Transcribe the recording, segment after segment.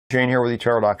Jane here with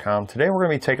etrailer.com. Today we're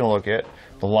going to be taking a look at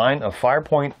the line of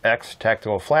FirePoint X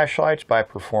Tactical Flashlights by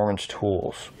Performance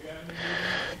Tools.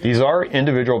 These are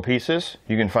individual pieces.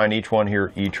 You can find each one here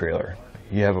at eTrailer.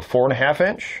 You have a 4.5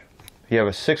 inch, you have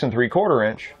a 6 3/4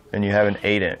 inch, and you have an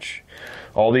 8 inch.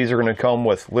 All these are going to come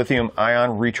with lithium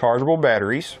ion rechargeable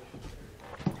batteries.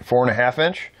 4.5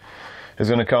 inch is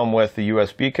going to come with the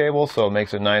USB cable, so it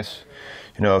makes it nice.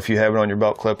 You know, if you have it on your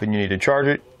belt clip and you need to charge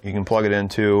it, you can plug it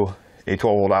into a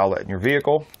 12-volt outlet in your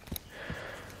vehicle.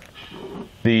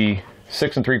 The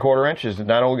 6 3/4 inch is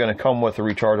not only going to come with a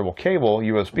rechargeable cable,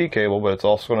 USB cable, but it's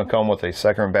also going to come with a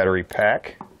second battery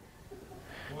pack.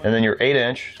 And then your 8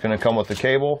 inch is going to come with the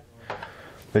cable,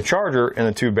 the charger, and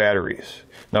the 2 batteries.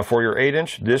 Now for your 8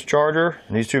 inch, this charger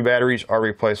and these 2 batteries are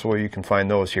replaceable. You can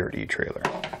find those here at eTrailer.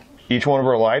 Each one of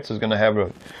our lights is going to have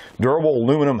a durable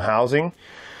aluminum housing,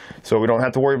 so we don't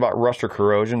have to worry about rust or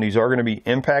corrosion. These are going to be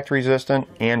impact resistant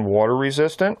and water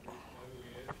resistant.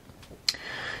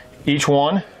 Each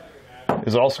one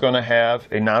is also going to have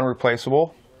a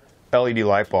non-replaceable LED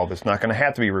light bulb. It's not going to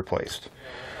have to be replaced.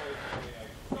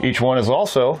 Each one is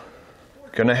also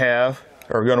going to have,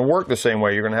 or going to work the same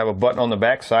way. You're going to have a button on the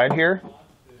back side here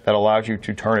that allows you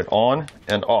to turn it on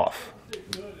and off.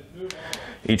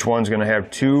 Each one's going to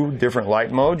have 2 different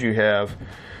light modes. You have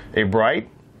a bright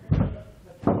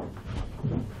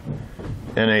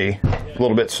and a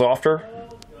little bit softer,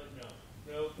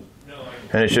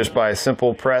 and it's just by a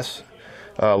simple press,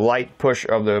 light push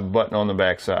of the button on the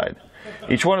back side.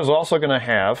 Each one is also going to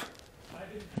have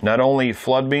not only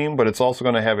flood beam, but it's also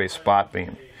going to have a spot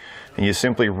beam, and you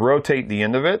simply rotate the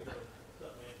end of it.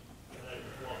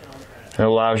 It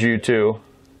allows you to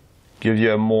give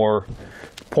you a more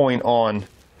point on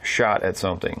shot at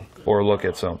something or look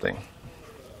at something.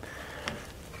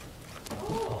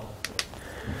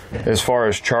 As far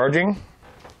as charging,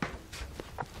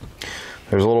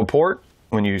 there's a little port.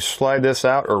 When you slide this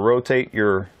out or rotate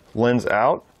your lens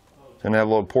out, and have a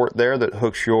little port there that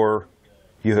hooks you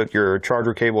hook your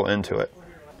charger cable into it.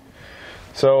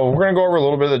 So we're going to go over a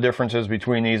little bit of the differences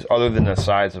between these other than the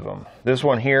size of them. This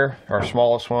one here, our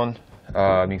smallest one, you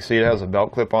can see it has a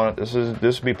belt clip on it.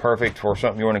 This would be perfect for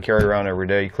something you want to carry around every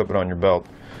day. You clip it on your belt.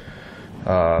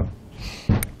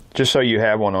 Just so you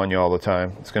have one on you all the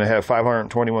time. It's going to have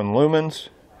 521 lumens.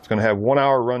 It's going to have 1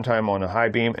 hour runtime on a high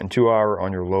beam and 2 hour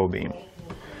on your low beam.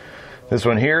 This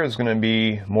one here is going to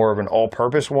be more of an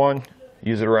all-purpose one.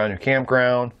 Use it around your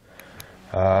campground.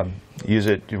 Use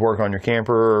it to work on your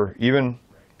camper, or even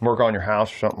work on your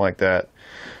house or something like that.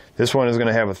 This one is going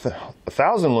to have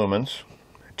 1,000 lumens,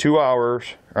 4 hours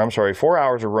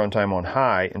of runtime on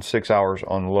high and 6 hours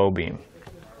on low beam.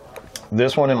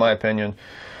 This one, in my opinion,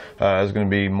 is going to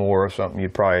be more of something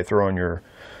you'd probably throw on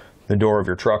the door of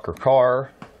your truck or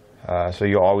car, so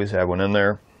you'll always have one in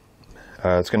there.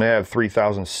 It's going to have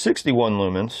 3,061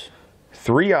 lumens,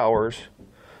 3 hours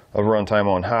of runtime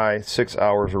on high, 6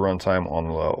 hours of runtime on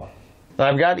low. Now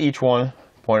I've got each one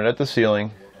pointed at the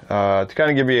ceiling to kind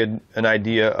of give you an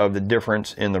idea of the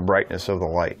difference in the brightness of the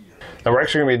light. Now we're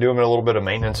actually going to be doing a little bit of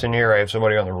maintenance in here. I have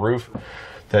somebody on the roof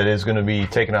that is going to be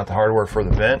taking out the hardware for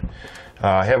the vent.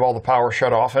 I have all the power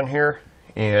shut off in here,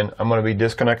 and I'm going to be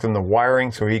disconnecting the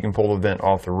wiring so he can pull the vent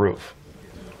off the roof.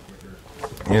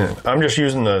 Yeah, I'm just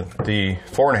using the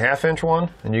 4.5 inch one,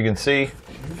 and you can see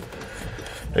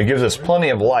it gives us plenty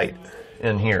of light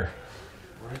in here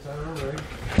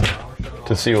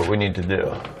to see what we need to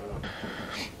do.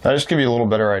 I'll just give you a little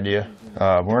better idea.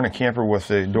 We're in a camper with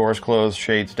the doors closed,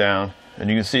 shades down, and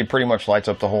you can see it pretty much lights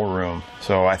up the whole room.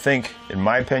 So I think, in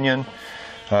my opinion,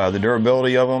 the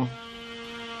durability of them,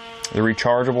 the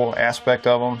rechargeable aspect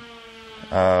of them,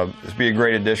 this would be a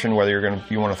great addition, whether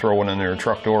you want to throw one in your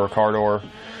truck door or car door,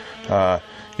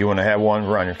 you want to have one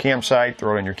around your campsite,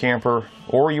 throw it in your camper,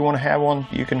 or you want to have one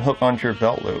you can hook onto your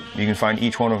belt loop. You can find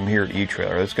each one of them here at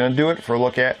eTrailer. That's going to do it for a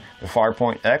look at the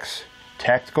FirePoint X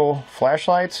Tactical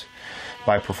Flashlights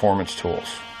by Performance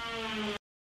Tools.